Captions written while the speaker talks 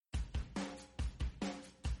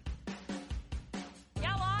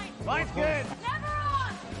Line's good. Never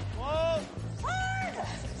on. Whoa. Hard.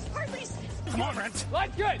 Hardly. Come on, Brent.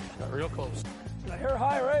 Line's good. Got real close. I hear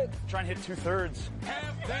high, right? Try and hit 2/3.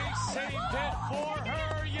 Have they saved it for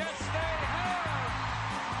her? Yes, they have.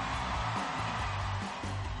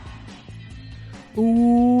 Ooh,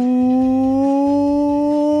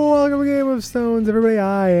 welcome to Game of Stones, everybody.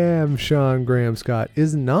 I am Sean Graham. Scott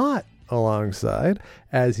is not alongside,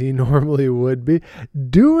 as he normally would be,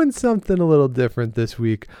 doing something a little different this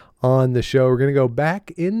week on the show. We're going to go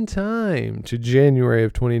back in time to January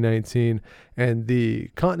of 2019 and the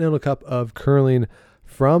Continental Cup of Curling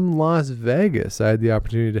from Las Vegas. I had the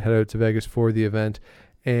opportunity to head out to Vegas for the event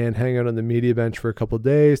and hang out on the media bench for a couple of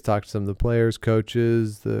days, talk to some of the players,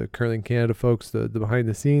 coaches, the Curling Canada folks, the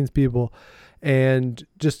behind-the-scenes people, and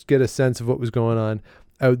just get a sense of what was going on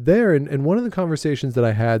out there. And one of the conversations that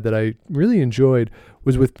I had that I really enjoyed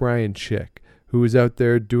was with Brian Chick, who was out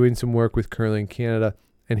there doing some work with Curling Canada,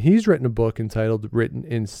 and he's written a book entitled Written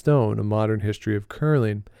in Stone, A Modern History of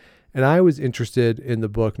Curling. And I was interested in the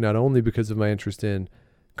book not only because of my interest in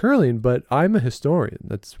curling, but I'm a historian.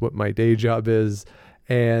 That's what my day job is.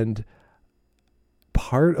 And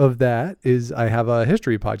part of that is I have a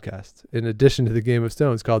history podcast in addition to the Game of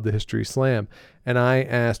Stones called The History Slam. And I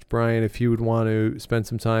asked Brian if he would want to spend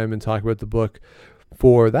some time and talk about the book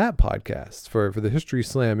for that podcast, for the History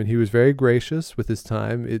Slam. And he was very gracious with his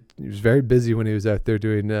time. He was very busy when he was out there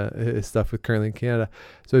doing his stuff with Curling Canada.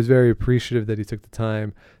 So I was very appreciative that he took the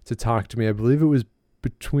time to talk to me. I believe it was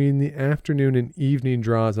between the afternoon and evening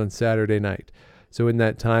draws on Saturday night. So in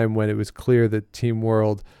that time when it was clear that Team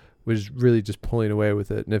World was really just pulling away with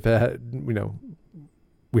it. And if it had,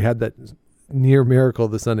 we had that near miracle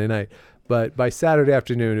the Sunday night, but by Saturday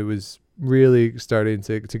afternoon, it was really starting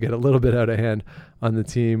to get a little bit out of hand on the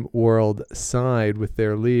Team World side with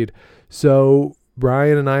their lead. So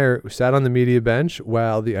Brian and I sat on the media bench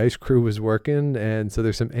while the ice crew was working. And so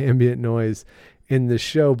there's some ambient noise in the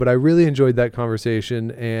show, but I really enjoyed that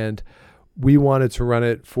conversation, and we wanted to run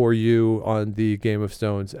it for you on the Game of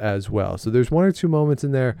Stones as well. So there's one or two moments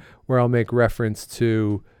in there where I'll make reference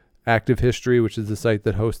to Active History, which is the site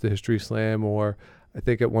that hosts the History Slam, or I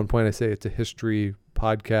think at one point I say it's a history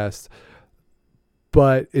podcast,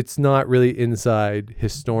 but it's not really inside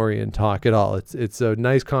historian talk at all. It's a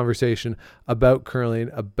nice conversation about curling,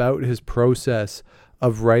 about his process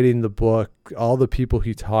of writing the book, all the people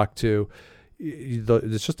he talked to.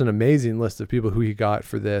 It's just an amazing list of people who he got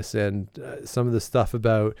for this, and some of the stuff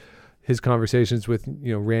about his conversations with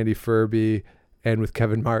Randy Ferbey and with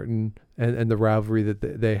Kevin Martin and the rivalry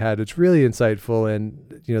that they had. It's really insightful,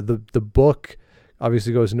 and the book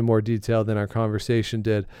obviously goes into more detail than our conversation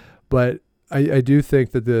did, but I do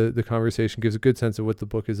think that the conversation gives a good sense of what the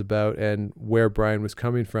book is about and where Brian was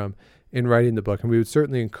coming from in writing the book. And we would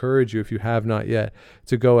certainly encourage you, if you have not yet,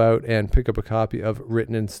 to go out and pick up a copy of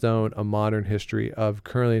Written in Stone, A Modern History of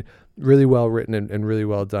Curling. Really well written and really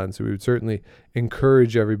well done. So we would certainly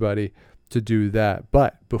encourage everybody to do that.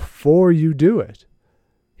 But before you do it,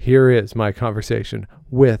 here is my conversation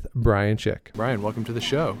with Brian Chick. Brian, welcome to the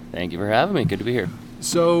show. Thank you for having me. Good to be here.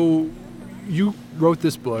 So you wrote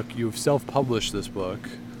this book. You've self-published this book.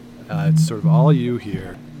 It's sort of all you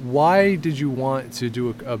here. Why did you want to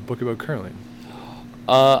do a book about curling?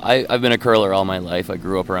 I've been a curler all my life. I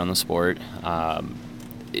grew up around the sport.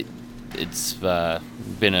 It's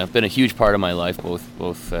been a huge part of my life,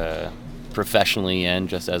 both professionally and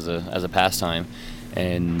just as a pastime.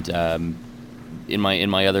 And in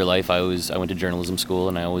my other life, I went to journalism school,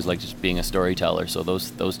 and I always liked just being a storyteller. So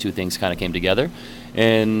those two things kind of came together,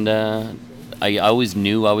 and I always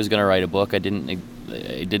knew I was going to write a book. I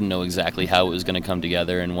didn't know exactly how it was going to come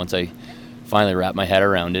together, and once I finally wrapped my head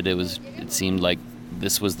around it, it seemed like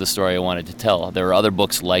this was the story I wanted to tell. There were other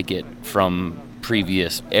books like it from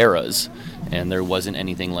previous eras, and there wasn't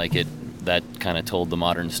anything like it that kind of told the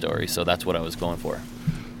modern story, so that's what I was going for.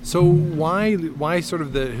 So why sort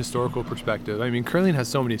of the historical perspective? I mean, curling has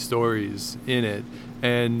so many stories in it,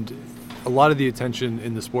 and a lot of the attention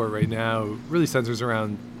in the sport right now really centers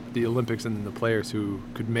around the Olympics and the players who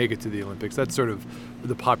could make it to the Olympics. That's sort of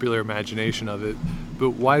the popular imagination of it. But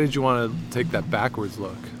why did you want to take that backwards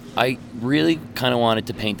look? I really kind of wanted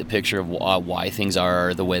to paint the picture of why things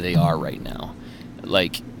are the way they are right now.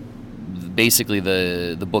 Like, basically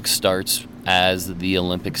the book starts as the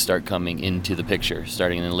Olympics start coming into the picture,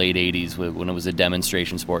 starting in the late 80s when it was a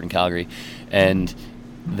demonstration sport in Calgary. And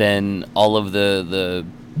then all of the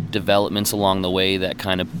developments along the way that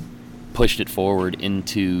kind of pushed it forward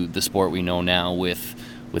into the sport we know now with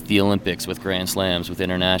the Olympics, with Grand Slams, with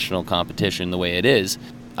international competition the way it is.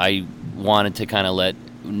 I wanted to kind of let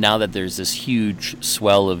now that there's this huge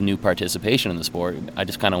swell of new participation in the sport, I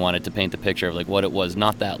just kind of wanted to paint the picture of like what it was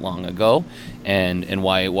not that long ago, and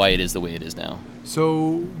why it is the way it is now.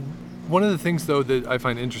 So, one of the things though that I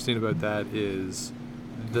find interesting about that is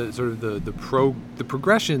the sort of the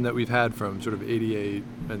progression that we've had from sort of '88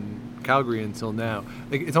 and Calgary until now.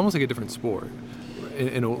 Like, it's almost like a different sport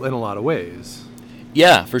in a lot of ways.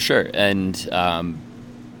 Yeah, for sure. And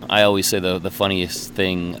I always say the funniest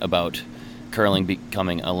thing about curling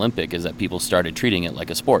becoming Olympic is that people started treating it like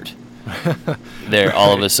a sport. There,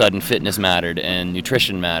 all of a sudden, fitness mattered, and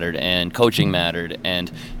nutrition mattered, and coaching mattered,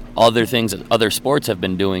 and other things that other sports have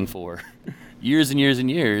been doing for years and years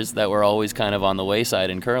and years that were always kind of on the wayside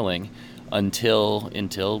in curling until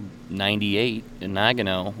 '98 in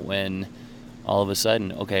Nagano, when all of a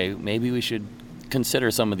sudden, okay, maybe we should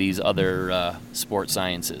consider some of these other sports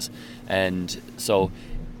sciences. And so,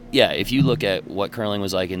 yeah, if you look at what curling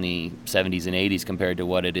was like in the 70s and 80s compared to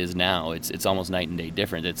what it is now, it's almost night and day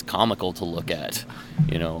different. It's comical to look at,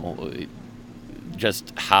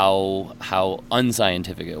 just how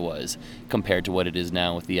unscientific it was compared to what it is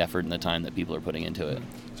now with the effort and the time that people are putting into it.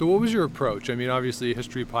 So what was your approach? I mean, obviously,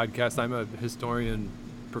 history podcast, I'm a historian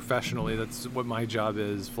professionally. That's what my job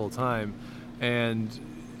is full time. And,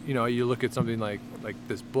 you look at something like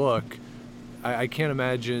this book, I can't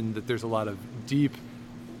imagine that there's a lot of deep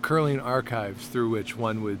curling archives through which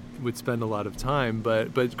one would spend a lot of time,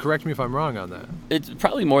 but correct me if I'm wrong on that. It's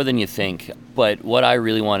probably more than you think, but what I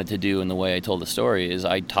really wanted to do in the way I told the story is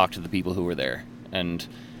I talked to the people who were there. And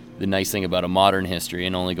the nice thing about a modern history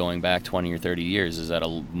and only going back 20 or 30 years is that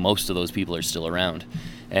most of those people are still around.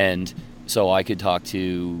 And so I could talk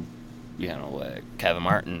to Kevin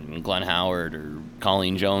Martin and Glenn Howard or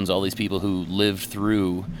Colleen Jones, all these people who lived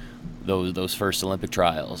through those first Olympic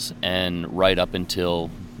trials, and right up until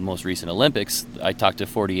the most recent Olympics, I talked to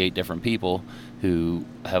 48 different people who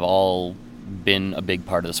have all been a big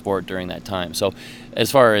part of the sport during that time. So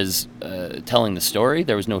as far as telling the story,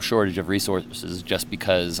 there was no shortage of resources just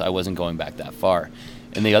because I wasn't going back that far.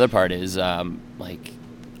 And the other part is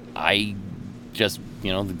I just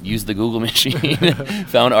used the Google machine,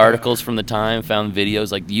 found articles from the time, found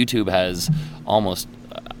videos. Like YouTube has almost,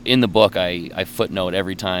 in the book I footnote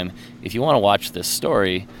every time, if you want to watch this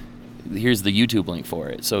story, here's the YouTube link for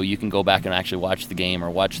it. So you can go back and actually watch the game or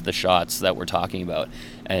watch the shots that we're talking about.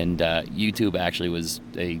 And YouTube actually was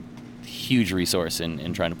a huge resource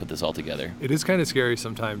in trying to put this all together. It is kind of scary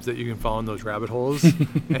sometimes that you can fall in those rabbit holes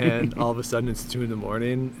and all of a sudden it's 2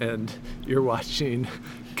 a.m. and you're watching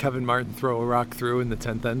Kevin Martin throw a rock through in the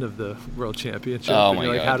 10th end of the World Championship. Oh, and my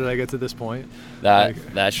you're like, God. how did I get to this point?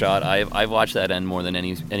 That shot, I've watched that end more than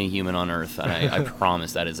any human on earth, and I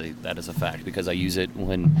promise that is a fact, because I use it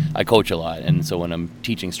when I coach a lot, and so when I'm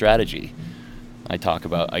teaching strategy, I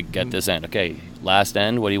get this end. Okay, last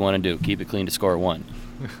end, what do you want to do? Keep it clean to score 1.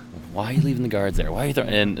 Why are you leaving the guards there? Why are you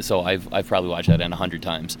throwing? And so I've probably watched that end 100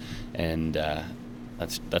 times, and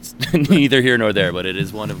that's neither here nor there. But it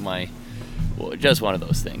is one of just one of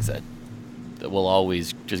those things that will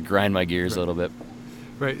always just grind my gears a little bit.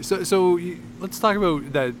 Right. So let's talk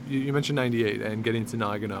about that. You mentioned '98 and getting to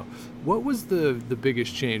Nagano. What was the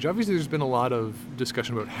biggest change? Obviously, there's been a lot of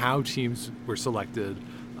discussion about how teams were selected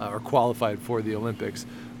or qualified for the Olympics.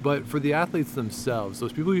 But for the athletes themselves,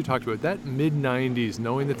 those people you talked about, that mid-'90s,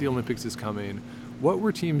 knowing that the Olympics is coming, what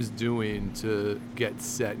were teams doing to get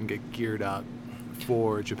set and get geared up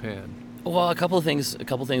for Japan? Well, a couple of things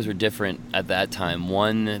were different at that time.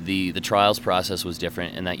 One, the trials process was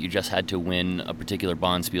different in that you just had to win a particular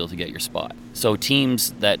bonspiel to get your spot. So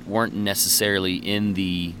teams that weren't necessarily in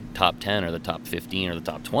the top 10 or the top 15 or the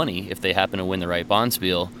top 20, if they happened to win the right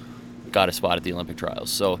bonspiel, got a spot at the Olympic trials.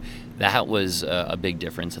 So that was a big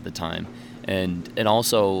difference at the time. And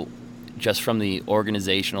also, just from the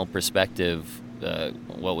organizational perspective,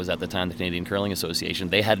 what was at the time the Canadian Curling Association,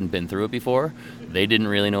 they hadn't been through it before. They didn't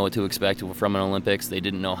really know what to expect from an Olympics. They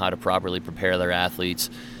didn't know how to properly prepare their athletes.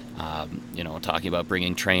 Talking about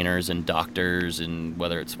bringing trainers and doctors and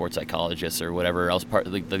whether it's sports psychologists or whatever else,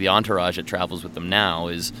 the entourage that travels with them now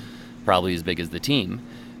is probably as big as the team,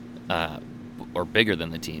 or bigger than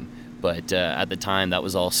the team. But at the time, that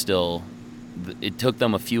was all still, it took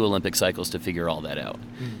them a few Olympic cycles to figure all that out.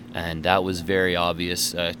 And that was very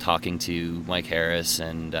obvious, talking to Mike Harris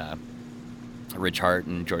and Rich Hart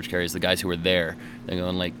and George Carey's, the guys who were there. They're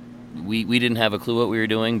going like, we didn't have a clue what we were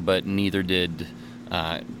doing, but neither did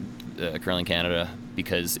Curling Canada,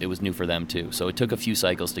 because it was new for them too. So it took a few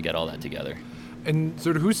cycles to get all that together. And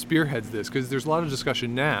sort of who spearheads this? Because there's a lot of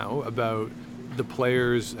discussion now about the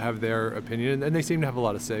players have their opinion, and they seem to have a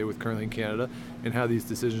lot of say with Curling Canada and how these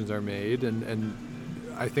decisions are made. And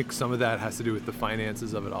I think some of that has to do with the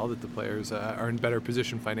finances of it all, that the players are in better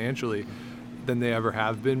position financially than they ever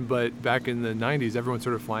have been. But back in the 90s, everyone's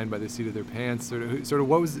sort of flying by the seat of their pants. Sort of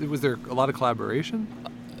what was there a lot of collaboration?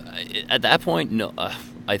 At that point, no.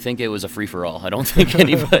 I think it was a free-for-all. I don't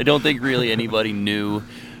think really anybody knew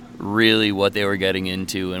really what they were getting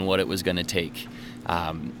into and what it was going to take.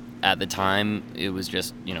 At the time, it was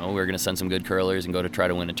just, we were going to send some good curlers and go to try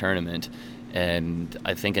to win a tournament. And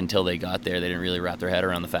I think until they got there, they didn't really wrap their head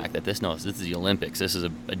around the fact that this is the Olympics. This is a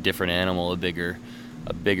different animal, a bigger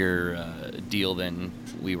deal than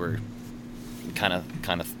we were kind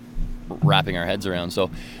of wrapping our heads around.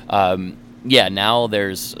 So, now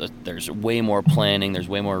there's way more planning. There's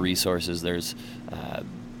way more resources. There's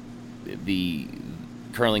the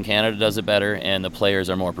Curling Canada does it better, and the players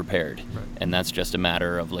are more prepared. Right. And that's just a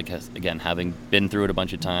matter of, again, having been through it a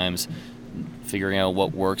bunch of times, figuring out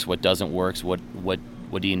what works, what doesn't work, what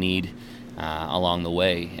do you need along the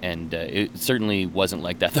way. And it certainly wasn't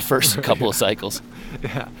like that the first couple of cycles.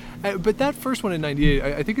 Yeah. But that first one in 98,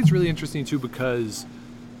 I think it's really interesting too, because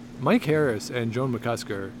Mike Harris and Joan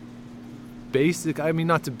McCusker,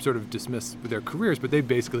 not to sort of dismiss their careers, but they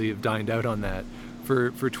basically have dined out on that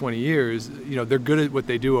for 20 years. They're good at what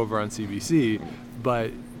they do over on CBC,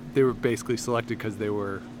 but they were basically selected because they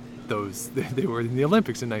were in the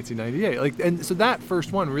Olympics in 1998. And so that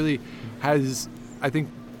first one really has, I think,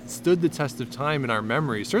 stood the test of time in our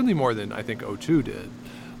memory, certainly more than I think 2002 did.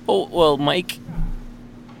 Oh, well, Mike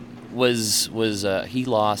was he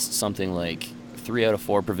lost something like 3 out of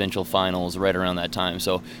 4 provincial finals right around that time.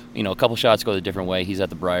 So, a couple shots go a different way. He's at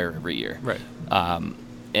the Brier every year. Right.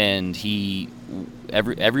 And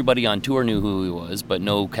everybody on tour knew who he was, but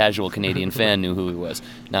no casual Canadian fan knew who he was.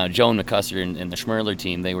 Now, Joan McCusker and the Schmerler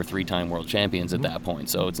team, they were 3-time world champions at that point,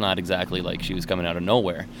 so it's not exactly like she was coming out of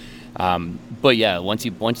nowhere. But yeah, once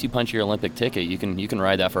you punch your Olympic ticket, you can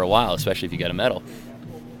ride that for a while, especially if you get a medal.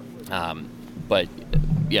 But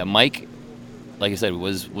yeah, Mike, like I said,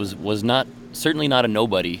 was not certainly not a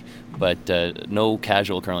nobody, but no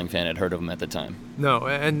casual curling fan had heard of him at the time. No,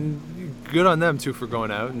 and good on them too for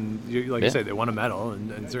going out and you said, they won a medal,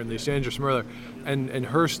 and certainly Sandra Schmerler and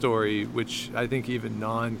her story, which I think even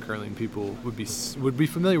non-curling people would be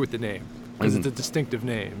familiar with the name, because it's a distinctive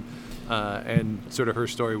name, and sort of her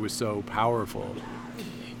story was so powerful.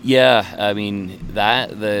 Yeah, I mean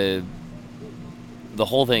the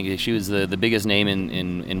whole thing. She was the biggest name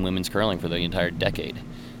in women's curling for the entire decade,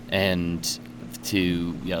 and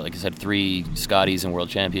to like I said, 3 Scotties and World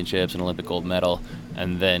Championships, an Olympic gold medal,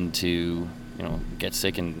 and then to get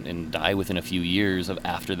sick and die within a few years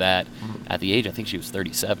after that, at the age, I think she was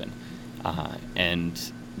 37,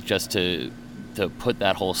 and just to put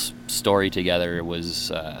that whole story together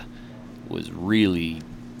was really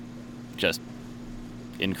just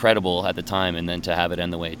incredible at the time, and then to have it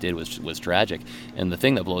end the way it did was tragic. And the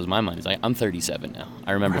thing that blows my mind is I'm 37 now.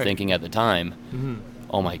 I remember thinking at the time,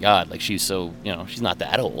 oh my God, she's so, she's not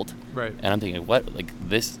that old. Right. And I'm thinking, what,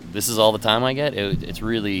 this is all the time I get? It's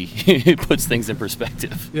really, it puts things in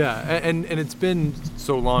perspective. Yeah, and it's been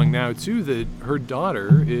so long now, too, that her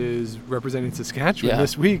daughter is representing Saskatchewan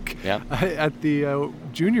this week at the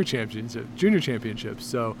junior championships.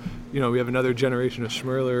 So, we have another generation of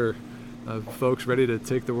Schmerler folks ready to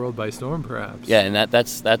take the world by storm, perhaps. Yeah, and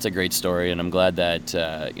that's a great story, and I'm glad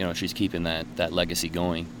that, she's keeping that legacy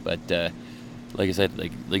going. But, like I said,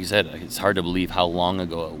 it's hard to believe how long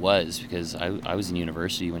ago it was, because I was in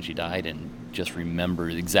university when she died, and just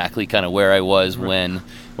remembered exactly kind of where I was when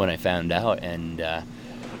I found out, and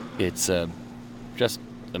it's just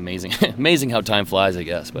amazing, amazing how time flies, I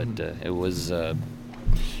guess. But it was,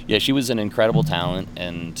 she was an incredible talent,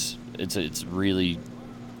 and it's really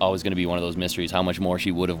always going to be one of those mysteries how much more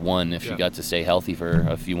she would have won if she got to stay healthy for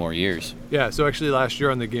a few more years. Yeah, so actually last year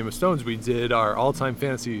on the Game of Stones, we did our all-time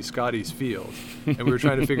fantasy Scotties field, and we were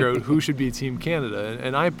trying to figure out who should be Team Canada,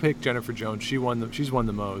 and I picked Jennifer Jones. She's won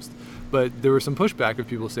the most, but there was some pushback of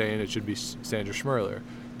people saying it should be Sandra Schmerler,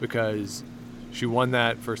 because she won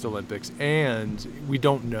that first Olympics, and we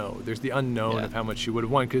don't know. There's the unknown of how much she would have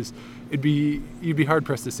won, because you'd be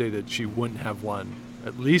hard-pressed to say that she wouldn't have won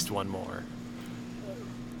at least one more.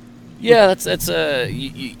 Yeah,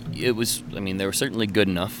 it was. I mean, they were certainly good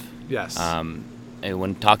enough. Yes. And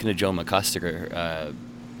when talking to Joe McCusker,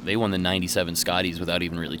 they won the '97 Scotties without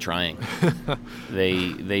even really trying.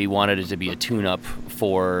 They wanted it to be a tune-up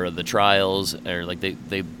for the trials, or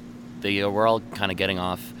they were all kind of getting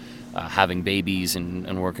off, having babies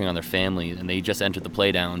and working on their family, and they just entered the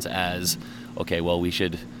playdowns as, okay, well, we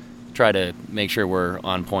should try to make sure we're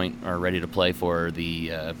on point or ready to play for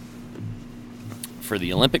the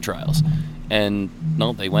Olympic trials. And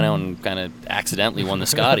no, they went out and kind of accidentally won the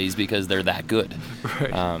Scotties because they're that good.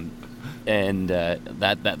 Right. And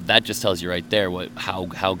that just tells you right there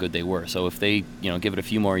how good they were. So if they give it a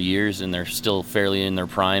few more years and they're still fairly in their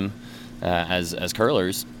prime as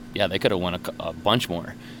curlers, yeah, they could have won a bunch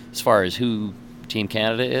more. As far as who Team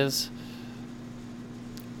Canada is,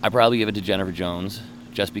 I'd probably give it to Jennifer Jones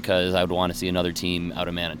just because I would want to see another team out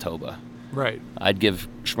of Manitoba. Right. I'd give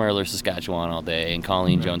Schmerler Saskatchewan all day, and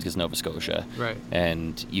Colleen Jones gets Nova Scotia. Right.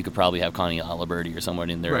 And you could probably have Connie Laliberty or someone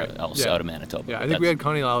in there else out of Manitoba. Yeah, I think we had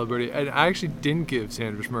Connie Laliberty, and I actually didn't give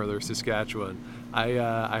Sandra Schmerler Saskatchewan.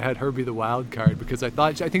 I had her be the wild card because I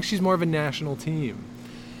think she's more of a national team.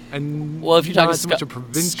 And well, if you're talking so much a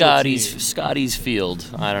provincial team. Scotties Field,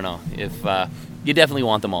 I don't know if you definitely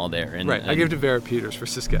want them all there. And, right, I give it to Vera Peters for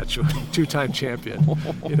Saskatchewan, 2-time champion.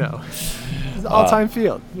 It's an all-time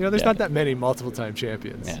field. There's not that many multiple-time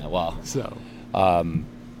champions. Yeah, well, so.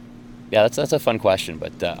 Yeah, that's a fun question,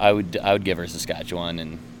 but I would give her Saskatchewan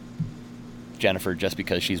and Jennifer just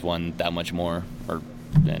because she's won that much more,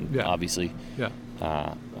 obviously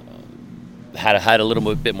had a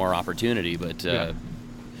little bit more opportunity, but.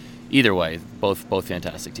 Either way, both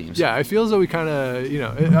fantastic teams. Yeah, I feel as though we kind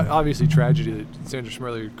of, obviously tragedy that Sandra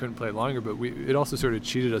Schmerler couldn't play longer, but it also sort of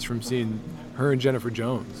cheated us from seeing her and Jennifer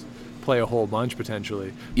Jones play a whole bunch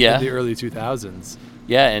potentially in the early 2000s.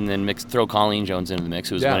 Yeah, and then throw Colleen Jones into the mix,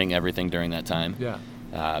 who was winning everything during that time. Yeah.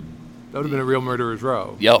 That would have been a real murderer's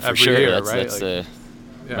row. Yeah, for sure. Year, that's the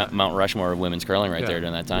Mount Rushmore of women's curling right there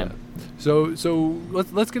during that time. Yeah. So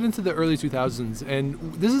let's get into the early 2000s, and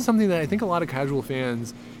this is something that I think a lot of casual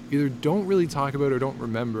fans either don't really talk about or don't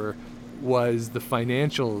remember, was the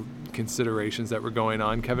financial considerations that were going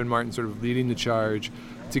on. Kevin Martin sort of leading the charge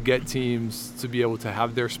to get teams to be able to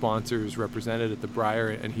have their sponsors represented at the Brier,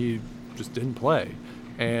 and he just didn't play.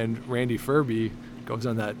 And Randy Ferbey goes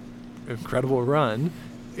on that incredible run,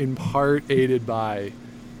 in part aided by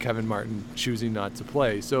Kevin Martin choosing not to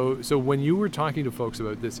play. So when you were talking to folks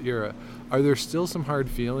about this era, are there still some hard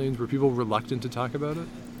feelings? Were people reluctant to talk about it?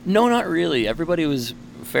 No, not really. Everybody was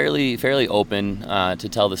fairly open to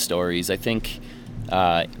tell the stories. I think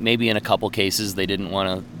maybe in a couple cases they didn't want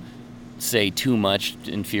to say too much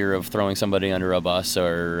in fear of throwing somebody under a bus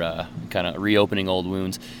or kind of reopening old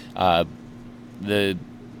wounds. I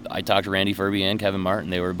talked to Randy Ferbey and Kevin Martin.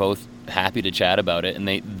 They were both happy to chat about it, and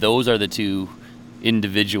those are the two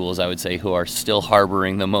individuals, I would say, who are still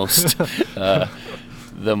harboring the most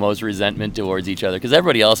the most resentment towards each other, because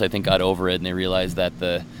everybody else I think got over it and they realized that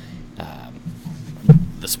the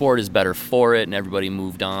sport is better for it, and everybody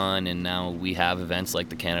moved on, and now we have events like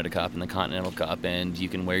the Canada Cup and the Continental Cup, and you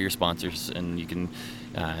can wear your sponsors and you can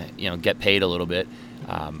get paid a little bit,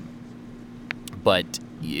 but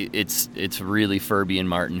it's really Ferbey and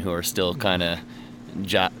Martin who are still kind of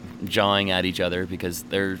jawing at each other, because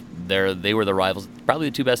they were the rivals, probably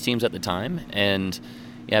the two best teams at the time. And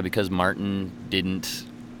because Martin didn't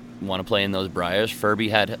want to play in those Briers,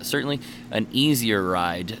 Ferbey had certainly an easier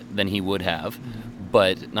ride than he would have,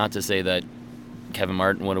 but not to say that Kevin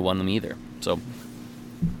Martin would have won them either. So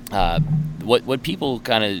what people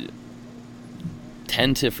kind of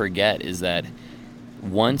tend to forget is that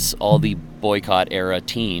once all the boycott era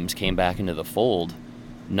teams came back into the fold,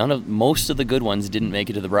 most of the good ones didn't make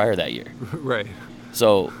it to the Brier that year. Right.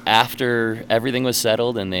 So after everything was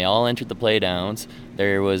settled and they all entered the playdowns,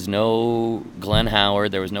 there was no Glenn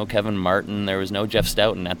Howard, there was no Kevin Martin, there was no Jeff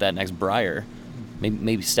Stoughton at that next Brier.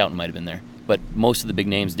 Maybe Stoughton might have been there, but most of the big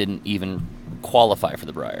names didn't even qualify for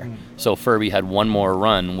the Brier. So Ferbey had one more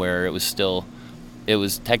run where it was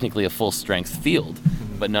technically a full strength field,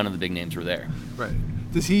 but none of the big names were there. Right.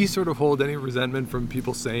 Does he sort of hold any resentment from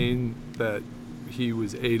people saying that he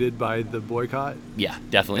was aided by the boycott? Yeah,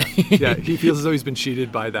 definitely. Yeah, he feels as though he's been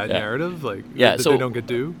cheated by that narrative, that so they don't get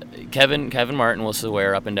due. Kevin Martin will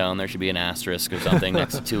swear up and down there should be an asterisk or something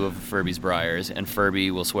next to two of Ferbey's Briers, and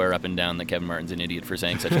Ferbey will swear up and down that Kevin Martin's an idiot for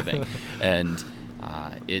saying such a thing. And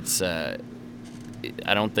it's I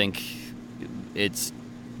don't think it's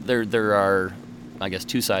there are, I guess,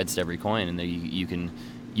 two sides to every coin, and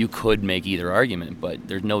you could make either argument, but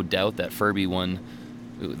there's no doubt that Ferbey won.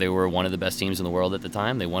 They were one of the best teams in the world at the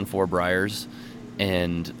time. They won 4 Briers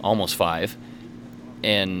and almost 5,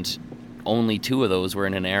 and only 2 of those were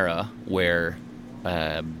in an era where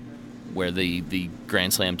the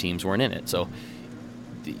Grand Slam teams weren't in it. So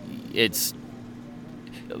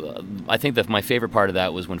I think that my favorite part of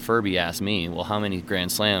that was when Ferbey asked me, well, how many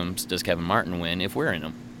Grand Slams does Kevin Martin win if we're in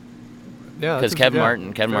them? Yeah, because Kevin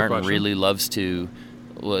Martin question. really loves to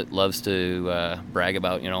brag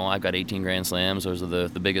about, I've got 18 Grand Slams, those are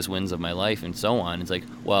the biggest wins of my life, and so on. It's like,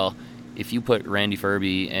 well, if you put Randy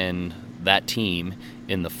Ferbey and that team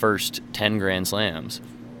in the first 10 Grand Slams,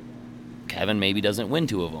 Kevin maybe doesn't win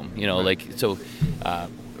 2 of them.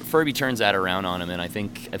 Furby turns that around on him, and I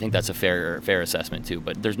think that's a fair assessment too.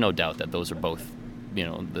 But there's no doubt that those are both,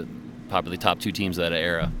 probably top 2 teams of that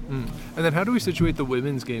era. And then how do we situate the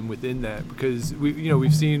women's game within that? Because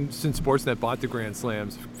we've seen since Sportsnet bought the Grand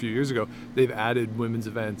Slams a few years ago, they've added women's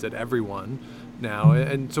events at every one now.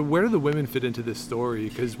 And so where do the women fit into this story?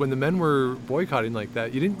 Because when the men were boycotting like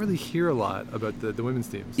that, you didn't really hear a lot about the women's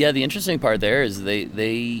teams. Yeah, the interesting part there is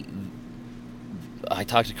I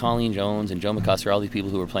talked to Colleen Jones and Joe McCusker, all these people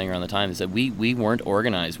who were playing around the time. They said we weren't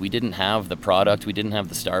organized. We didn't have the product. We didn't have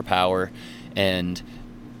the star power. And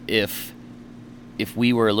if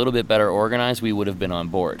we were a little bit better organized, we would have been on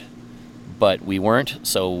board. But we weren't,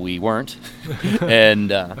 so we weren't. And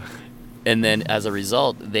then as a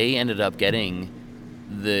result, they ended up getting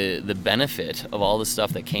the benefit of all the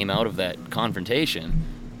stuff that came out of that confrontation.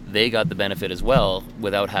 They got the benefit as well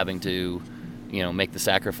without having to make the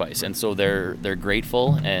sacrifice, and so they're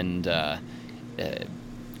grateful. And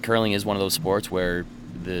curling is one of those sports where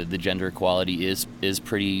the gender equality is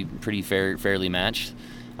pretty fairly matched.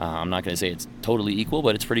 I'm not going to say it's totally equal,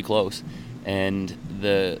 but it's pretty close. And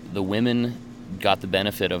the women got the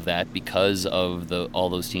benefit of that because of all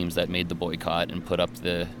those teams that made the boycott and put up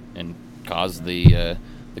and caused the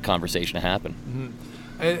conversation to happen. Mm-hmm.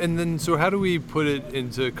 And then, so how do we put it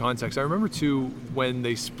into context? I remember, too, when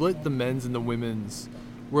they split the men's and the women's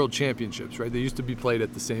world championships, right? They used to be played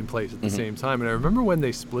at the same place at the same time. And I remember when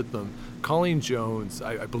they split them, Colleen Jones,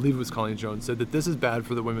 I believe it was Colleen Jones, said that this is bad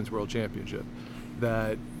for the women's world championship,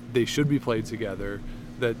 that they should be played together,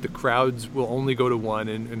 that the crowds will only go to one.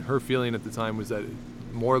 And her feeling at the time was that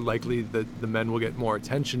more likely that the men will get more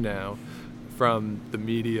attention now from the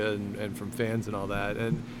media and from fans and all that.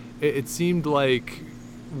 And it seemed like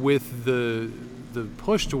with the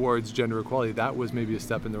push towards gender equality, that was maybe a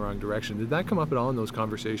step in the wrong direction. Did that come up at all in those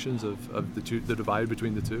conversations of the divide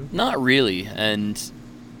between the two? Not really, and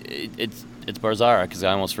it's bizarre because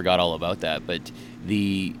I almost forgot all about that. But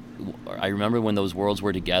I remember when those worlds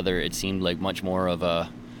were together, it seemed like much more of a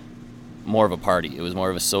party. It was more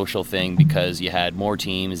of a social thing because you had more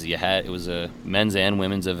teams. It was a men's and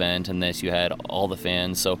women's event, and you had all the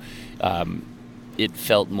fans. So it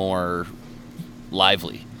felt more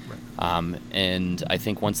lively. Right. And I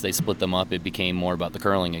think once they split them up, it became more about the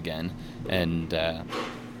curling again. And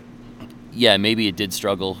maybe it did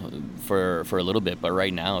struggle for a little bit, but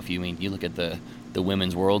right now, if you look at the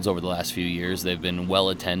women's worlds over the last few years, they've been well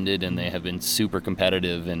attended and they have been super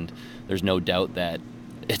competitive, and there's no doubt that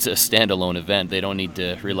it's a standalone event. They don't need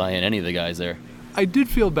to rely on any of the guys there. I did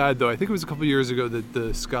feel bad, though. I think it was a couple years ago that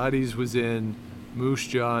the Scotties was in Moose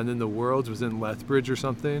Jaw, and then the Worlds was in Lethbridge or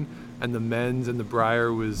something, and the men's and the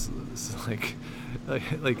Briar was like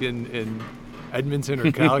in Edmonton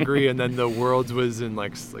or Calgary, and then the Worlds was in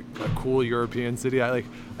like a cool European city. I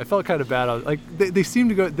felt kind of bad. They seem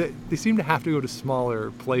to have to go to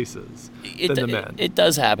smaller places than the men. It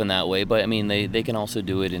does happen that way, but I mean they can also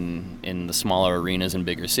do it in the smaller arenas in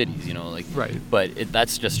bigger cities, Right. But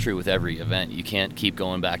that's just true with every event. You can't keep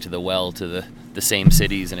going back to the well to the same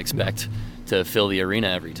cities and expect to fill the arena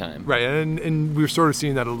every time. Right, and we're sort of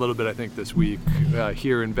seeing that a little bit, I think, this week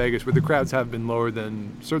here in Vegas, where the crowds have been lower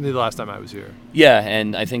than certainly the last time I was here. Yeah,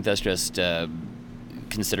 and I think that's just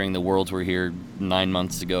considering the Worlds were here 9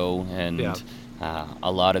 months ago, and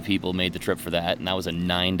a lot of people made the trip for that, and that was a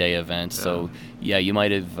 9-day event. Yeah. So, you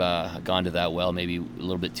might have gone to that well maybe a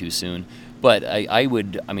little bit too soon. But I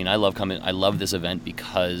love this event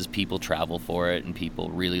because people travel for it, and people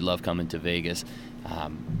really love coming to Vegas.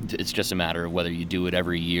 It's just a matter of whether you do it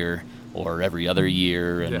every year or every other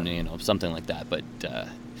year, and something like that. But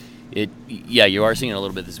you are seeing it a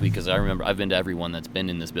little bit this week, because I remember I've been to every one that's been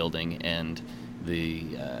in this building, and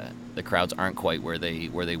the crowds aren't quite where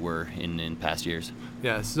they were in past years.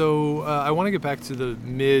 Yeah. So I want to get back to the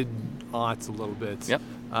mid-aughts a little bit. Yep.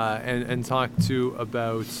 And talk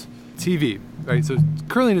about TV, right? So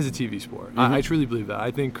curling is a TV sport. Mm-hmm. I truly believe that. I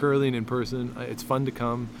think curling in person, it's fun to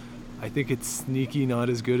come. I think it's sneaky not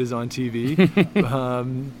as good as on TV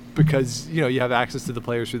because, you have access to the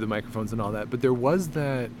players through the microphones and all that. But there was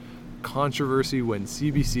that controversy when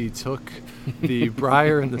CBC took the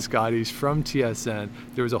Briar and the Scotties from TSN.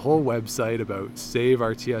 There was a whole website about save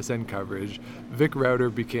our TSN coverage. Vic Rauter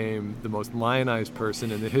became the most lionized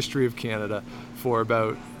person in the history of Canada for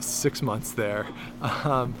about 6 months there.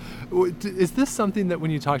 Is this something that when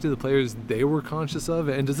you talk to the players, they were conscious of?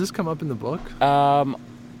 And does this come up in the book?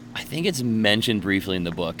 I think it's mentioned briefly in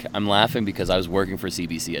the book. I'm laughing because I was working for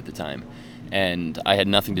CBC at the time, and I had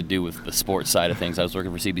nothing to do with the sports side of things. I was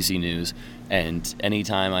working for CBC News, and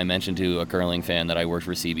anytime I mentioned to a curling fan that I worked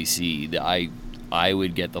for CBC, I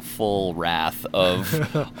would get the full wrath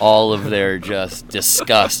of all of their just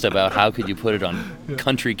disgust about how could you put it on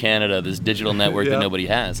Country Canada, this digital network that nobody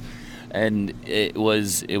has. And it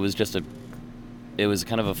was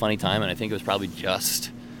kind of a funny time, and I think it was probably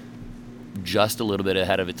just a little bit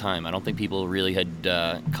ahead of its time. I don't think people really had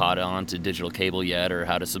caught on to digital cable yet, or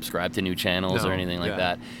how to subscribe to new channels or anything like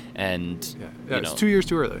that. And it's 2 years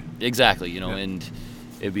too early. Exactly, and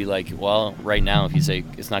it'd be like, well, right now, if you say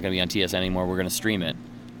it's not going to be on TSN anymore, we're going to stream it.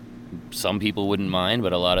 Some people wouldn't mind,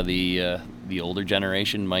 but a lot of the older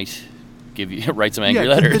generation might write some angry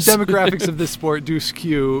letters. The demographics of this sport do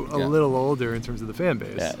skew a little older in terms of the fan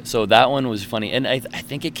base. Yeah, so that one was funny, and I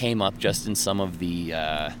think it came up just in some of the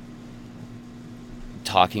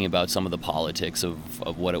talking about some of the politics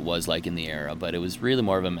of what it was like in the era, but it was really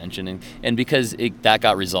more of a mention, and because that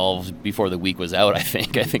got resolved before the week was out, I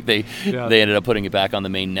think they ended up putting it back on the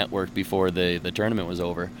main network before the tournament was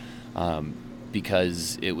over,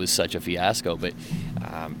 because it was such a fiasco. But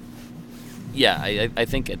I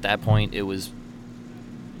think at that point it was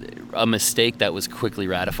a mistake that was quickly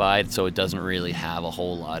ratified, so it doesn't really have a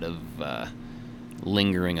whole lot of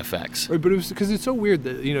lingering effects. Right, but it was because it's so weird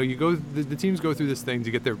that the teams go through this thing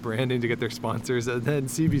to get their branding, to get their sponsors, and then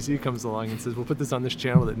CBC comes along and says, we'll put this on this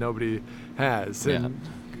channel that nobody has, and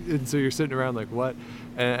so you're sitting around like, what?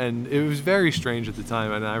 And it was very strange at the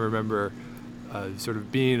time, and I remember sort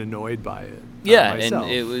of being annoyed by it. Myself.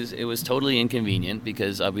 And it was totally inconvenient,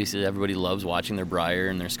 because obviously everybody loves watching their Brier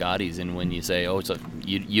and their Scotties, and when you say,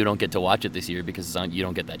 you don't get to watch it this year because you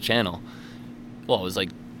don't get that channel, well, it was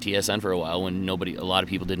like TSN for a while when a lot of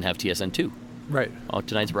people didn't have TSN2. Right. Oh,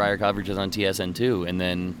 tonight's Brier coverage is on TSN2, and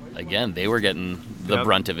then again they were getting the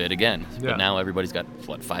brunt of it again. But now everybody's got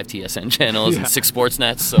 5 TSN channels and 6 sports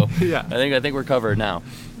nets, so I think we're covered now.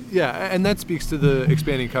 Yeah, and that speaks to the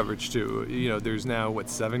expanding coverage too. There's now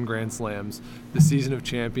 7 Grand Slams. The Season of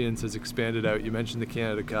Champions has expanded out. You mentioned the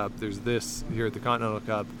Canada Cup. There's this here at the Continental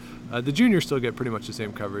Cup. The juniors still get pretty much the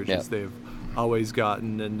same coverage as they've always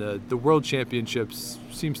gotten, and the World Championships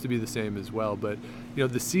seems to be the same as well. But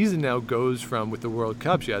the season now goes from, with the World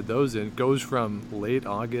Cups, you had those in, goes from late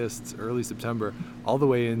August, early September, all the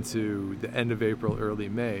way into the end of April, early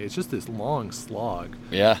May. It's just this long slog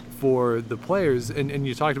for the players. And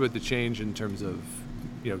you talked about the change in terms of,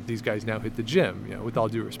 these guys now hit the gym. With all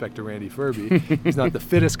due respect to Randy Ferbey, he's not the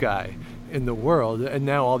fittest guy in the world, and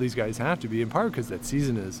now all these guys have to be, in part because that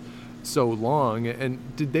season is so long. And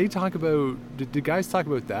did guys talk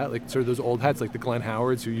about that, like sort of those old hats, like the Glenn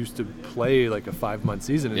Howards, who used to play like a 5-month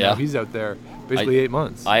season, and now he's out there basically 8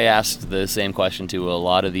 months? I asked the same question to a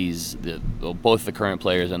lot of both the current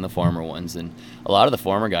players and the former ones, and a lot of the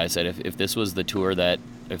former guys said if this was the tour,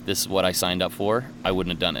 if this is what I signed up for, I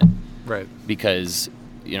wouldn't have done it. Right. Because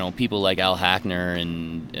people like Al Hackner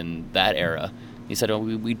and that era, he said,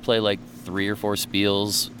 we'd play like 3 or 4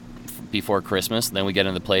 spiels before Christmas, then we get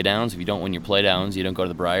into the playdowns. If you don't win your playdowns, you don't go to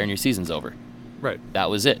the Brier, and your season's over. Right. That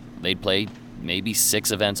was it. They'd play maybe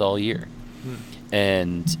 6 events all year.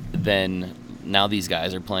 And then now these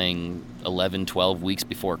guys are playing 11, 12 weeks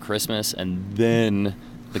before Christmas, and then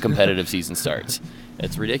the competitive season starts.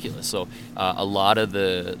 It's ridiculous. So a lot of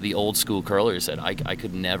the old school curlers said, I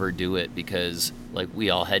could never do it because we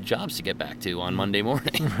all had jobs to get back to on Monday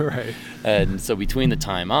morning. Right. And so between the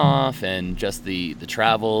time off and just the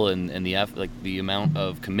travel and the amount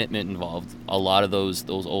of commitment involved, a lot of those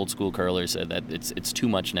old school curlers said that it's too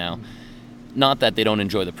much now. Not that they don't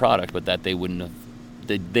enjoy the product, but that they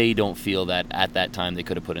don't feel that at that time they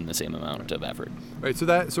could have put in the same amount of effort. Right, so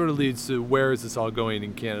that sort of leads to, where is this all going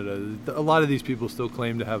in Canada? A lot of these people still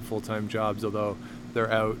claim to have full-time jobs, although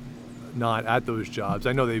they're out not at those jobs.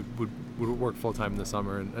 I know they would work full-time in the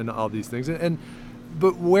summer and all these things.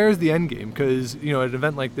 But where's the end game? Because, at an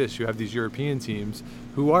event like this, you have these European teams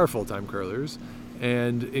who are full-time curlers,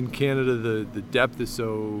 and in Canada the depth is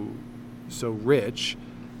so rich,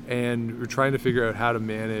 and we're trying to figure out how to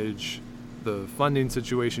manage the funding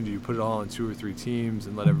situation. Do you put it all on 2 or 3 teams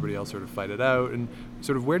and let everybody else sort of fight it out? And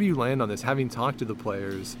sort of where do you land on this, having talked to the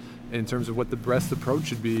players in terms of what the best approach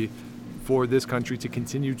should be for this country to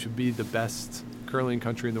continue to be the best curling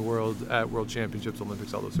country in the world at World Championships,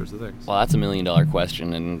 Olympics, all those sorts of things? Well, that's $1 million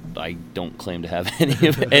question, and I don't claim to have any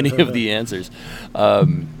of the answers.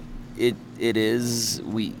 It's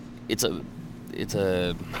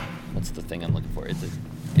a what's the thing I'm looking for?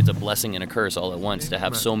 It's a blessing and a curse all at once to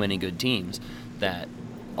have so many good teams, that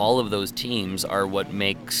all of those teams are what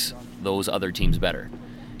makes those other teams better.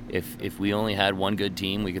 if we only had one good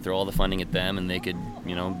team, we could throw all the funding at them, and they could,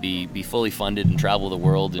 be fully funded and travel the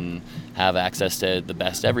world and have access to the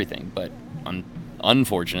best everything. But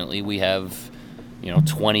unfortunately, we have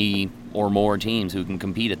 20 or more teams who can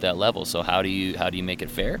compete at that level. So how do you make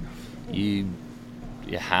it fair? You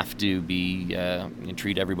have to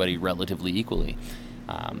treat everybody relatively equally.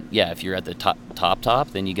 If you're at the top,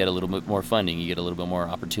 then you get a little bit more funding, you get a little bit more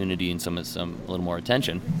opportunity and some a little more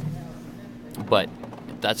attention. But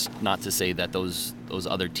that's not to say that those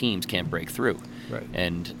other teams can't break through. Right.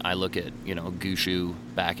 And I look at Gushue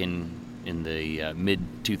back in the mid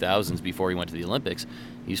 2000s before he went to the Olympics.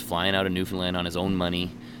 He's flying out of Newfoundland on his own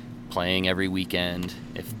money, playing every weekend.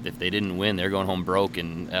 If they didn't win, they're going home broke,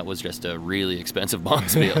 and that was just a really expensive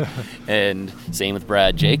bonspiel. And same with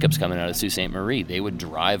Brad Jacobs coming out of Sault Ste. Marie. They would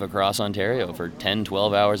drive across Ontario for 10,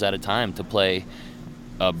 12 hours at a time to play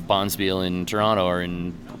a bonspiel in Toronto or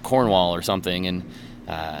in Cornwall or something. And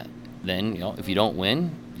then, if you don't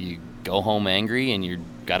win, you go home angry and you've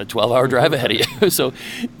got a 12-hour drive ahead of you. So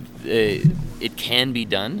it can be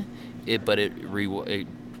done, but it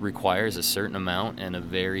requires a certain amount and a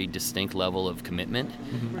very distinct level of commitment.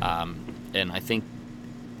 And I think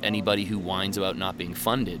anybody who whines about not being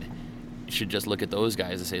funded should just look at those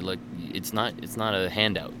guys and say, look, it's not a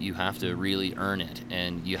handout. You have to really earn it,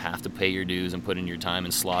 and you have to pay your dues and put in your time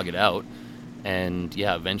and slog it out. And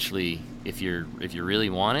eventually, if you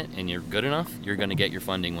really want it and you're good enough, you're going to get your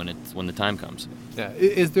funding when the time comes. Yeah.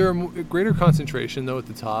 Is there a greater concentration though at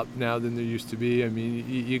the top now than there used to be? I mean,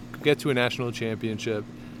 you get to a national championship,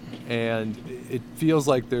 and it feels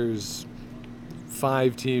like there's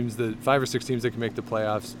 5 or 6 teams that can make the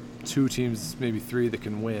playoffs, 2 teams, maybe 3 that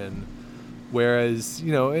can win. Whereas,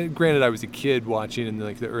 granted, I was a kid watching in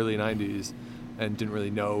the early 90s and didn't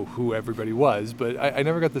really know who everybody was, but I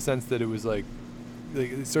never got the sense that it was like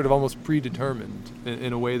sort of almost predetermined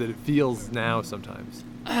in a way that it feels now sometimes.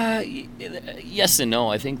 Yes and no.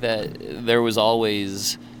 I think that there was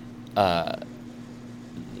always, they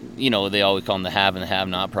always call them the have and the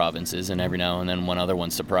have-not provinces, and every now and then one other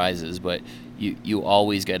one surprises, but you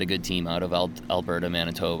always get a good team out of Alberta,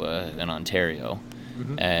 Manitoba, and Ontario.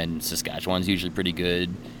 And Saskatchewan's usually pretty good,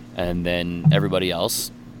 and then everybody else,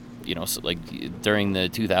 so during the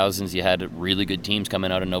 2000s, you had really good teams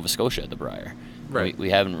coming out of Nova Scotia at the Brier. Right. We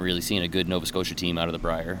haven't really seen a good Nova Scotia team out of the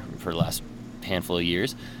Brier for the last handful of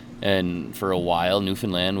years. And for a while,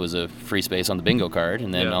 Newfoundland was a free space on the bingo card,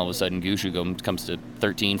 and then all of a sudden, Gushue comes to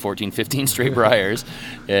 13, 14, 15 straight Briers,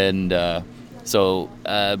 and I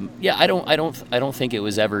don't think it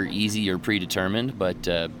was ever easy or predetermined, but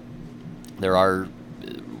there are.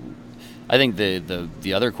 I think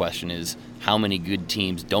the other question is how many good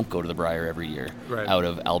teams don't go to the Brier every year out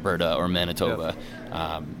of Alberta or Manitoba.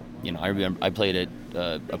 I remember I played at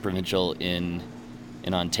a provincial in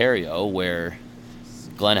Ontario where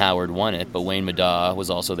Glenn Howard won it, but Wayne Middaugh was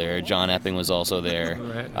also there. John Epping was also there,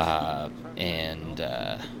 and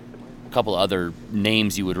a couple other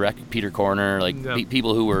names you would recognize. Peter Corner,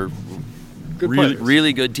 people who were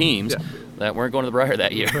really good teams that weren't going to the Brier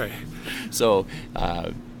that year. Right. So,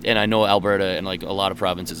 and I know Alberta and a lot of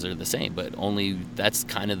provinces are the same, but only that's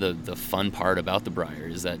kind of the fun part about the Brier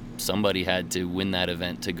is that somebody had to win that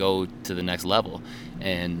event to go to the next level,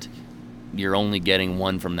 and you're only getting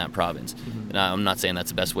one from that province. And I'm not saying that's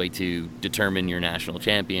the best way to determine your national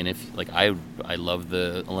champion. If I love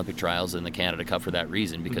the Olympic trials and the Canada Cup for that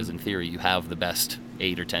reason, because in theory you have the best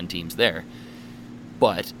 8 or 10 teams there.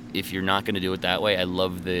 But if you're not going to do it that way, I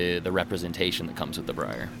love the representation that comes with the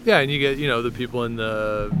Brier. Yeah, and you get the people in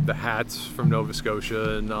the hats from Nova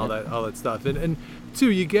Scotia and all that stuff, and two,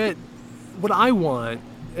 you get what I want,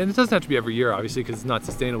 and it doesn't have to be every year, obviously, because it's not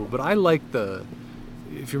sustainable. But I like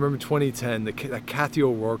if you remember 2010, that Kathy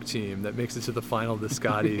O'Rourke team that makes it to the final of the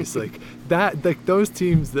Scotties, those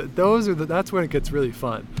teams, that's when it gets really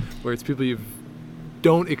fun, where it's people you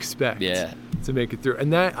don't expect to make it through,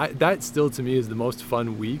 and that still to me is the most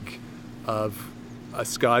fun week of a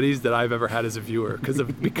Scotties that I've ever had as a viewer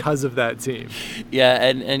because of that team. Yeah,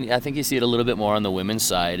 and I think you see it a little bit more on the women's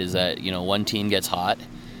side is that one team gets hot.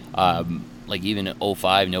 Even at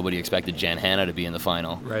 2005, nobody expected Jan Hanna to be in the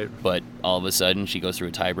final. Right. But all of a sudden, she goes through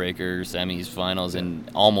a tiebreaker, semis, finals, and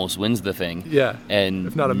almost wins the thing. Yeah. And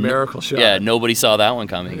if not a miracle shot. Yeah, nobody saw that one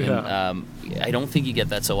coming. Yeah. And, I don't think you get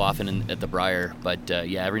that so often at the Brier, but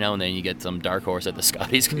every now and then you get some dark horse at the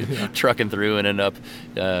Scotties trucking through and end up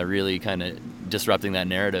really kind of disrupting that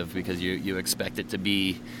narrative because you expect it to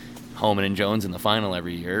be Homan and Jones in the final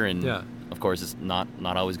every year, and of course it's not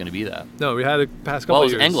always going to be that. No, we had a past couple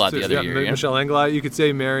of years. Well, it was Englot the other year. Michelle Englot. You could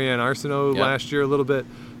say Marianne Arsenault last year a little bit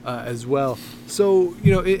as well. So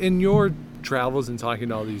in your travels and talking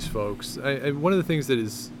to all these folks, one of the things that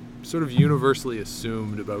is sort of universally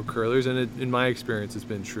assumed about curlers, and in my experience it's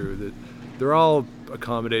been true, that they're all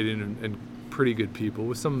accommodating and pretty good people,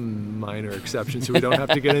 with some minor exceptions who we don't have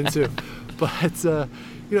to get into. But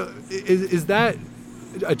is that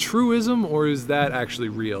a truism, or is that actually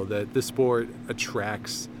real, that the sport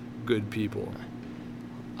attracts good people?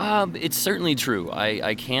 It's certainly true.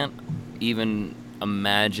 I can't even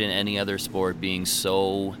imagine any other sport being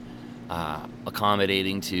so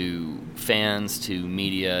accommodating to fans, to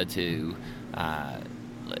media, to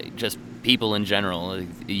just people in general.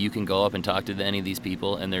 You can go up and talk to any of these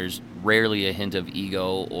people, and there's rarely a hint of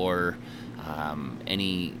ego or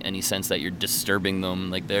any sense that you're disturbing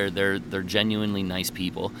them. Like they're genuinely nice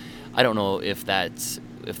people. I don't know if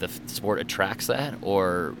the sport attracts that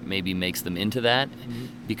or maybe makes them into that,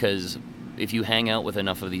 because if you hang out with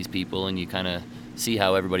enough of these people and you kind of see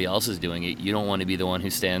how everybody else is doing it, you don't want to be the one who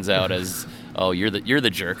stands out as, oh, you're the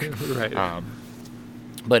jerk. Right.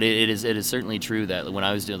 But it is certainly true that when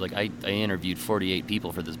I was doing, I interviewed 48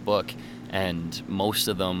 people for this book, and most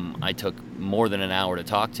of them I took more than an hour to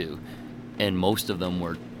talk to, and most of them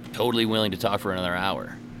were totally willing to talk for another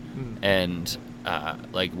hour. And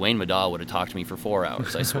Wayne Middaugh would have talked to me for 4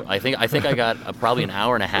 hours. I think I got probably an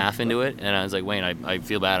hour and a half into it, and I was like, Wayne, I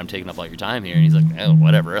feel bad I'm taking up all your time here. And he's like, oh,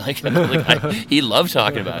 whatever. He loved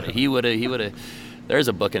talking about it. He would have. There's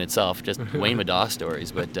a book in itself, just Wayne Middaugh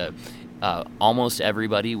stories. But almost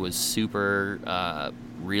everybody was super,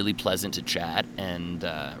 really pleasant to chat, and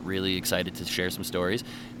really excited to share some stories.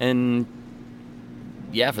 And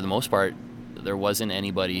yeah, for the most part, there wasn't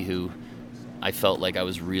anybody who I felt like I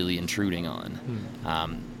was really intruding on.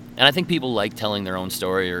 And I think people like telling their own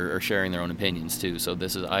story or sharing their own opinions too. So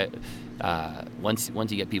this is once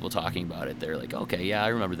you get people talking about it, they're like, okay, yeah, I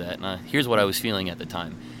remember that. And here's what I was feeling at the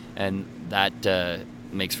time, and that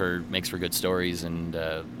makes for good stories, and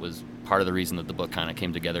was part of the reason that the book kind of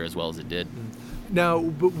came together as well as it did. Now,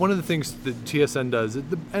 but one of the things that TSN does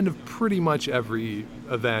at the end of pretty much every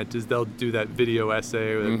event is they'll do that video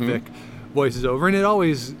essay that Vic voices over, and it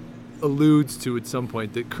always alludes to at some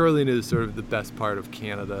point that curling is sort of the best part of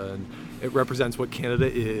Canada, and it represents what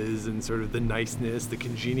Canada is, and sort of the niceness, the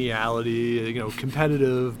congeniality,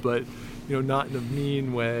 competitive, but not in a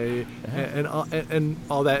mean way, and all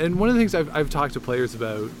that. And one of the things I've talked to players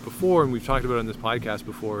about before, and we've talked about on this podcast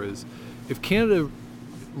before, is if Canada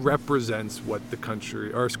represents what the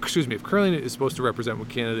country, or excuse me, if curling is supposed to represent what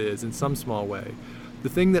Canada is in some small way, the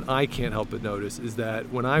thing that I can't help but notice is that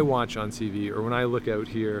when I watch on TV or when I look out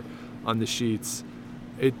here on the sheets,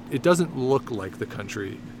 it doesn't look like the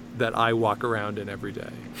country that I walk around in every day.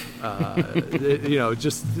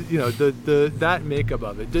 That makeup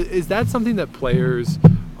of it. Is that something that players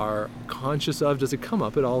are conscious of? Does it come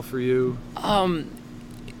up at all for you?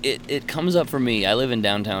 It comes up for me. I live in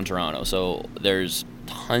downtown Toronto, so there's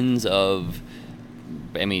tons of.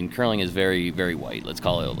 I mean, curling is very, very white. Let's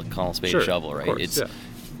call a spade a shovel, right? Course,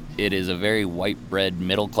 it is a very white bread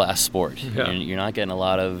middle class sport. Yeah. You're not getting a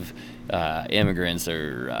lot of immigrants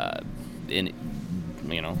or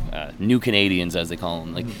new Canadians, as they call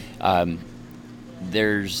them.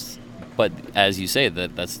 But as you say,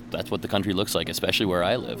 that's what the country looks like, especially where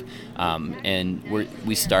I live. And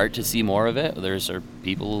we start to see more of it. There's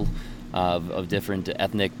people of different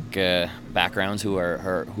ethnic backgrounds who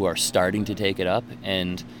are starting to take it up,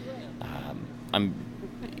 and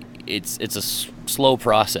it's a slow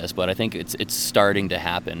process, but I think it's starting to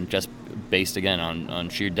happen, just based again on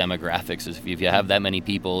sheer demographics. If you have that many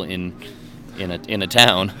people in a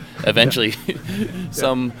town, eventually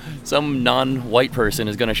some non-white person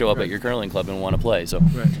is going to show up at your curling club and want to play. So,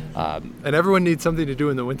 and everyone needs something to do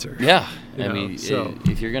in the winter. Yeah,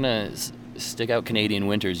 if you're gonna stick out Canadian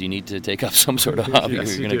winters, you need to take up some sort of hobby.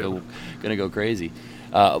 Yes, You're gonna go crazy.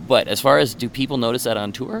 But as far as, do people notice that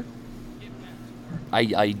on tour?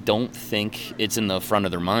 I don't think it's in the front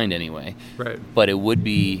of their mind anyway. Right. But it would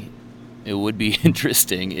be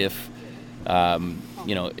interesting if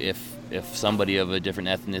if somebody of a different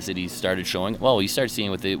ethnicity started showing. Well, you start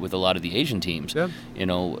seeing with a lot of the Asian teams. Yeah.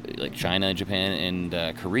 Like China, Japan,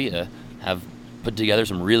 and Korea have put together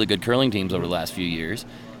some really good curling teams over the last few years,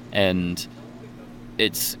 and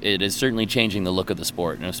it is certainly changing the look of the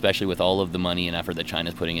sport, and especially with all of the money and effort that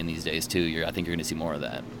China's putting in these days too. I think you're going to see more of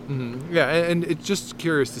that. Mm-hmm. Yeah, and it's just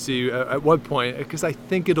curious to see at what point, because I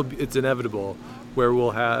think it's inevitable, where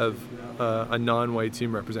we'll have a non-white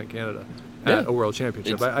team represent Canada at a World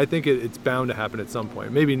Championship. I think it's bound to happen at some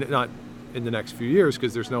point. Maybe not in the next few years,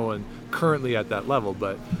 because there's no one currently at that level,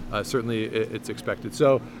 but certainly it's expected.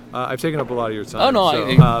 So I've taken up a lot of your time. Oh no!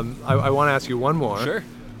 So, I want to ask you one more. Sure.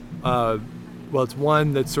 Well, it's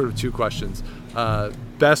one that's sort of two questions.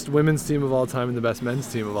 Best women's team of all time and the best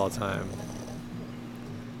men's team of all time.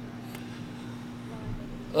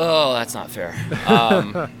 Oh, that's not fair.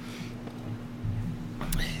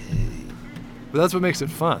 But that's what makes it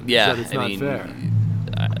fun. Yeah, is that it's not fair.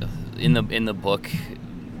 In the book,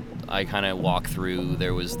 I kind of walk through.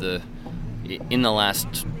 There was in the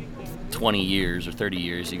last 20 years or 30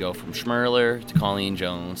 years, you go from Schmerler to Colleen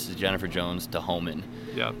Jones to Jennifer Jones to Homan.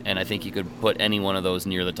 Yeah. And I think you could put any one of those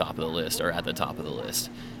near the top of the list or at the top of the list.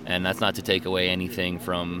 And that's not to take away anything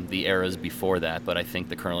from the eras before that, but I think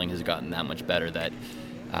the curling has gotten that much better that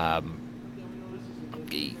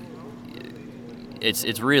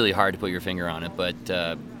it's really hard to put your finger on it. But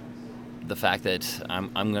the fact that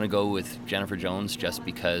I'm going to go with Jennifer Jones just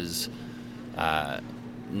because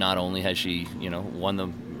not only has she,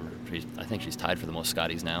 won I think she's tied for the most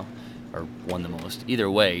Scotties now, or won the most. Either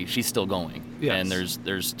way, she's still going, yes. And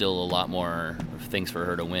there's still a lot more things for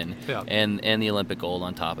her to win, yeah. and the Olympic gold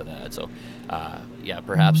on top of that. So,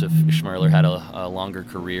 perhaps if Schmerler had a longer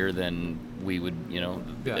career, then we would,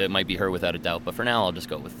 it might be her without a doubt. But for now, I'll just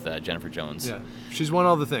go with Jennifer Jones. Yeah, she's won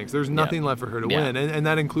all the things. There's nothing left for her to Yeah. win, and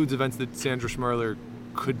that includes events that Sandra Schmerler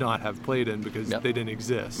could not have played in because they didn't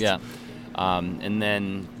exist. Yeah, and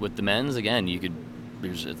then with the men's, again,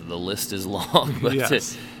 the list is long, but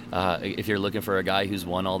yes. If you're looking for a guy who's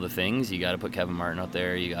won all the things, you got to put Kevin Martin up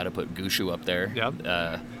there. You got to put Gushue up there. Yep.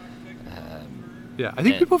 Yeah, I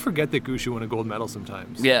think people forget that Gushue won a gold medal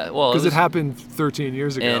sometimes. Yeah, well, because it happened 13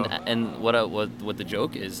 years ago. And what the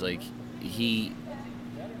joke is, like, he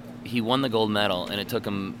won the gold medal, and it took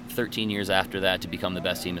him 13 years after that to become the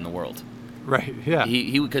best team in the world. Right. Yeah.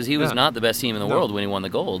 Because he was not the best team in the No. world when he won the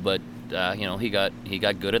gold, but he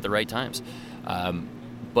got good at the right times.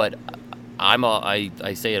 But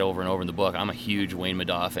I say it over and over in the book. I'm a huge Wayne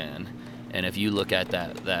Middaugh fan, and if you look at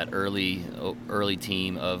that early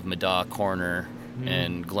team of Middaugh, Corner,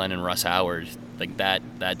 and Glenn and Russ Howard, like that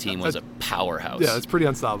team was a powerhouse. Yeah, it's pretty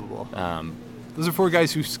unstoppable. Those are four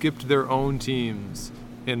guys who skipped their own teams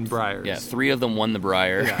in Briars. Yeah, 3 of them won the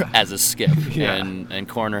Brier as a skip, and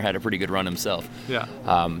Corner had a pretty good run himself. Yeah.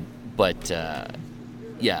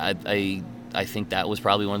 I think that was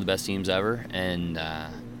probably one of the best teams ever, and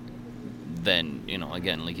then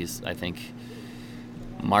again, I think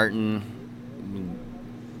Martin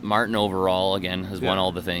overall again has won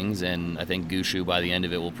all the things, and I think Gushue by the end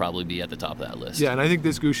of it will probably be at the top of that list. Yeah, and I think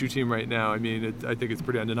this Gushue team right now, I think it's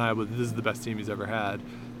pretty undeniable that this is the best team he's ever had,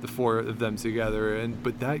 the 4 of them together.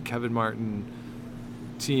 But that Kevin Martin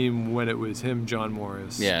team, when it was him, John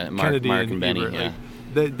Morris, Kennedy, Mark and Benny,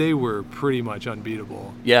 Ebert, they were pretty much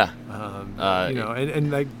unbeatable. Yeah.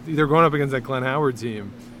 And like they're going up against that Glenn Howard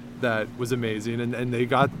team that was amazing, and they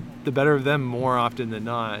got the better of them more often than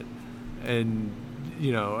not. And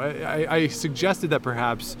I suggested that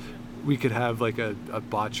perhaps we could have like a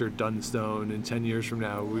Botcher Dunstone in 10 years from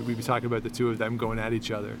now. We'd be talking about the 2 of them going at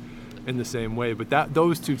each other in the same way. But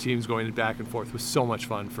those 2 teams going back and forth was so much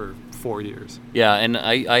fun for 4 years. Yeah, and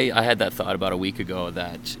I had that thought about a week ago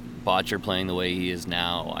that Botcher playing the way he is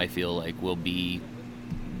now, I feel like will be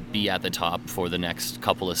at the top for the next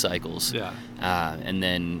couple of cycles. Yeah. And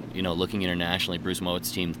then, looking internationally, Bruce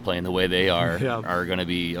Mowatt's team playing the way they are going to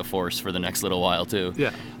be a force for the next little while too.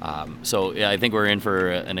 Yeah. I think we're in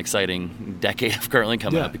for an exciting decade of curling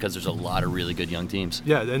coming up because there's a lot of really good young teams.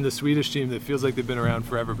 Yeah, and the Swedish team that feels like they've been around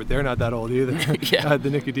forever, but they're not that old either. Yeah.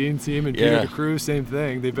 The Nicodine team and Peter DeCruz, same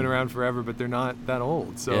thing. They've been around forever, but they're not that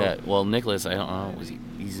old. So yeah. Well, Nicholas, I don't know,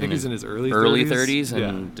 he's in his early 30s,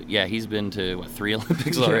 and he's been to 3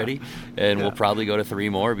 Olympics already, and we'll probably go to 3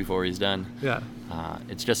 more before he's done. Yeah.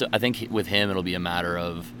 It's just, I think with him it'll be a matter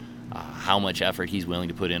of how much effort he's willing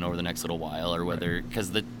to put in over the next little while, or whether,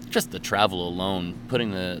 because just the travel alone,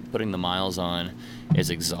 putting the miles on is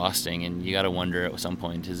exhausting, and you got to wonder at some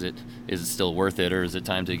point, is it still worth it, or is it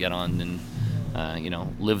time to get on and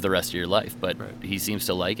live the rest of your life? But he seems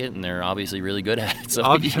to like it, and they're obviously really good at it. So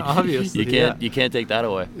obviously, you can't take that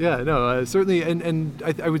away. Yeah, no, certainly, and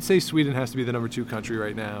I would say Sweden has to be the number 2 country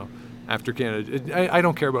right now after Canada. I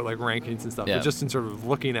don't care about like rankings and stuff, but just in sort of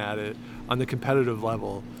looking at it on the competitive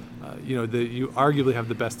level, you arguably have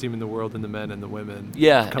the best team in the world in the men and the women.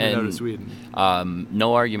 Coming out of Sweden.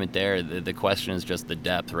 No argument there. The question is just the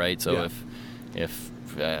depth, right? So if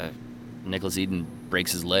Nicholas Eden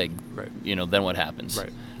breaks his leg, then what happens?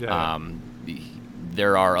 Right. Yeah.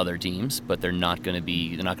 There are other teams, but they're not going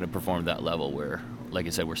to perform at that level. Where, like I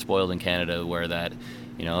said, we're spoiled in Canada, where that,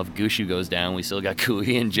 if Gushue goes down, we still got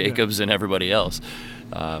Cooey and Jacobs and everybody else.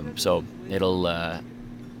 So it'll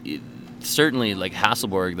certainly, like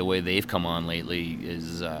Hasselborg, the way they've come on lately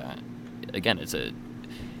is again,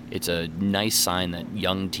 it's a nice sign that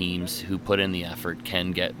young teams who put in the effort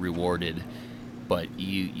can get rewarded, but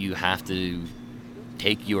you have to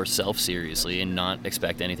take yourself seriously and not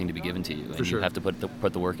expect anything to be given to you. And sure. You have to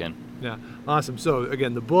put the work in. Yeah, awesome. So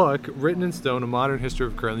again, the book, Written in Stone, A Modern History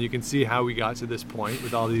of Curling, you can see how we got to this point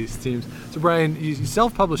with all these teams. So Brian, you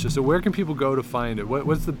self-publish this, so where can people go to find it?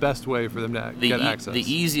 What's the best way for them to get access?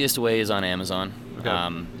 The easiest way is on Amazon.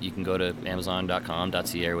 Okay. You can go to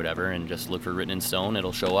amazon.com.ca or whatever and just look for Written in Stone.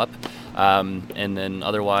 It'll show up. And then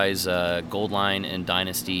otherwise, Goldline and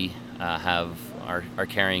Dynasty are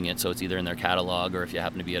carrying it, so it's either in their catalog, or if you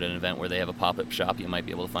happen to be at an event where they have a pop-up shop, you might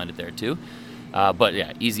be able to find it there too. But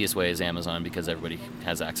yeah, easiest way is Amazon because everybody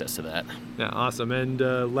has access to that. Yeah, awesome. And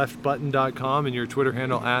leftbutton.com and your Twitter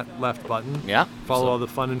handle @leftbutton. Yeah. Follow all the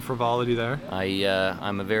fun and frivolity there.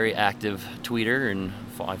 I'm a very active tweeter, and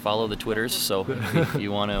I follow the Twitters, so if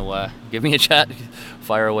you want to give me a chat,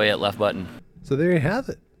 fire away at leftbutton. So there you have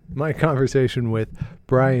it. My conversation with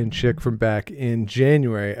Brian Schick from back in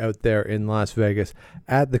January out there in Las Vegas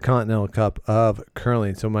at the Continental Cup of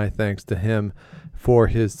Curling. So my thanks to him for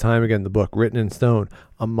his time. Again, the book, Written in Stone,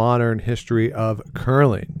 A Modern History of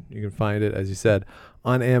Curling. You can find it, as you said,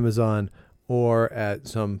 on Amazon or at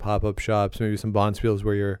some pop-up shops, maybe some bonspiels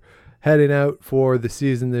where you're heading out for the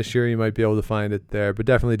season this year. You might be able to find it there, but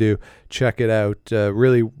definitely do check it out.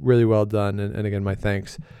 Really, really well done. And again, my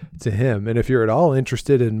thanks to him. And if you're at all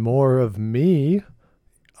interested in more of me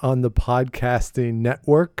on the podcasting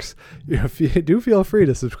networks, do feel free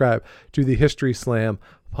to subscribe to the History Slam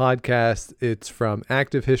podcast. It's from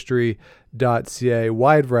activehistory.ca,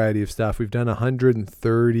 wide variety of stuff. We've done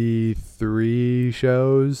 133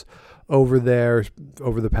 shows over there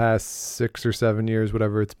over the past 6 or 7 years,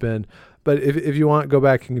 whatever it's been. But if you want, go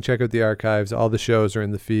back and check out the archives. All the shows are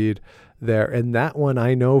in the feed there. And that one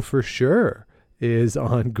I know for sure is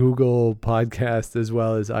on Google Podcast as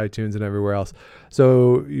well as iTunes and everywhere else.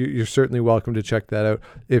 So you're certainly welcome to check that out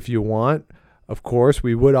if you want. Of course,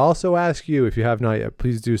 we would also ask you, if you have not yet,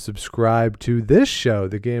 please do subscribe to this show,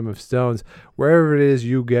 The Game of Stones, wherever it is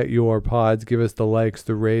you get your pods. Give us the likes,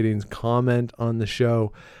 the ratings, comment on the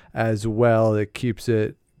show as well. It keeps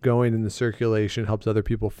it going in the circulation, helps other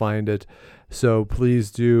people find it. So please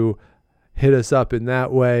do hit us up in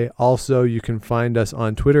that way. Also, you can find us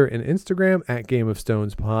on Twitter and Instagram at Game of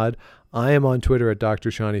Stones Pod. I am on Twitter at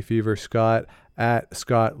Dr. Shawnee Fever. Scott at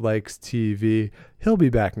Scott Likes TV. He'll be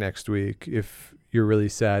back next week if you're really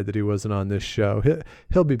sad that he wasn't on this show.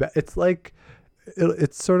 He'll be back. It's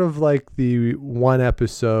sort of like the one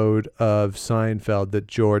episode of Seinfeld that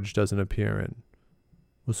George doesn't appear in.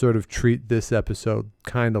 We'll sort of treat this episode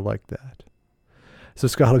kind of like that. So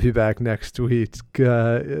Scott will be back next week.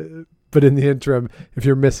 But in the interim, if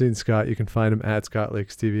you're missing Scott, you can find him at Scott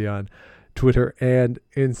Likes TV on Twitter and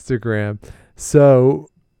Instagram. So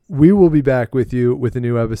we will be back with you with a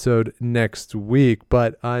new episode next week.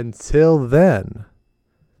 But until then,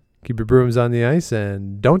 keep your brooms on the ice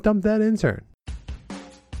and don't dump that intern.